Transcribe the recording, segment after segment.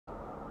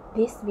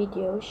This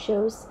video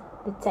shows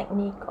the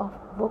technique of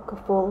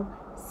vocalis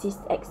cyst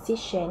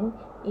excision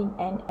in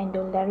an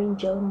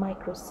endolaryngeal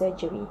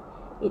microsurgery.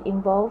 It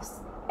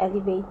involves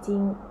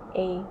elevating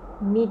a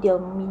medial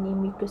mini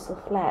mucosal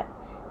flap.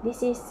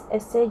 This is a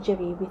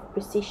surgery with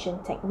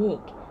precision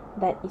technique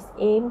that is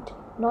aimed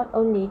not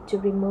only to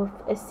remove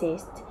a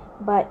cyst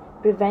but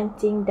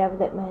preventing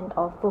development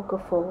of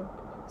vocafold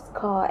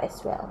scar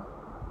as well.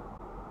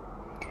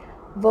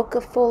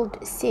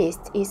 Vocafold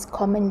cyst is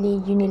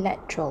commonly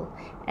unilateral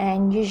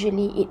and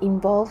usually it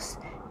involves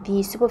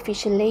the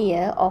superficial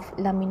layer of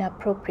lamina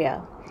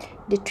propria.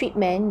 The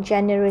treatment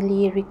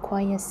generally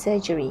requires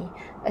surgery.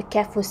 A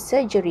careful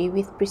surgery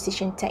with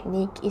precision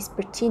technique is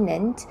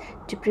pertinent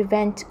to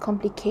prevent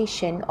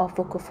complication of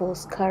vocafold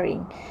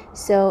scarring.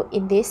 So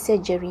in this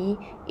surgery,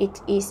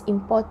 it is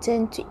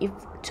important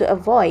to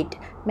avoid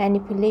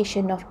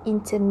manipulation of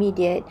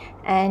intermediate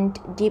and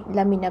deep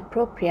lamina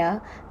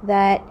propria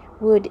that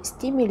would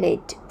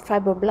stimulate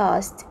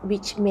fibroblasts,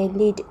 which may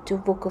lead to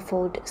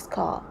vocafold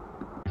scar.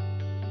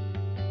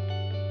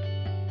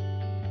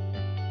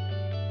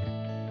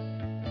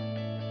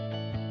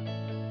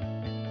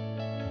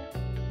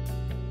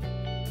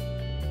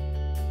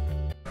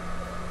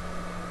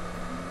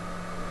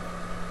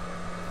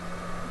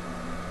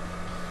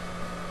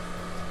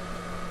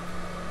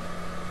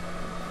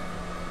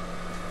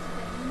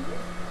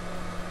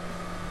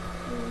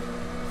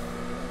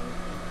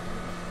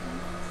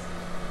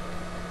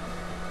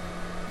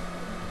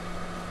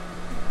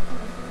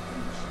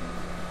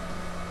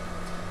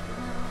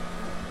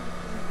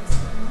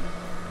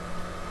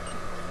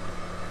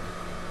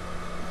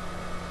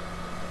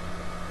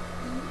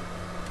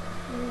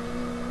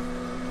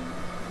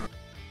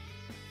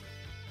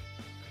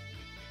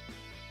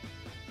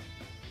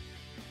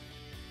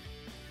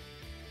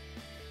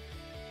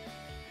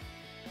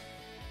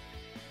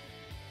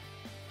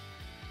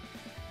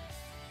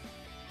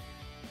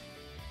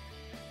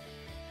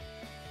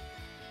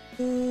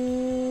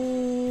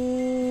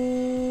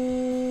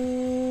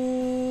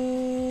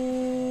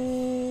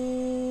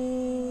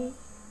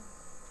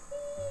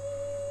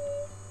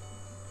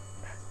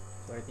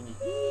 Suara tinggi.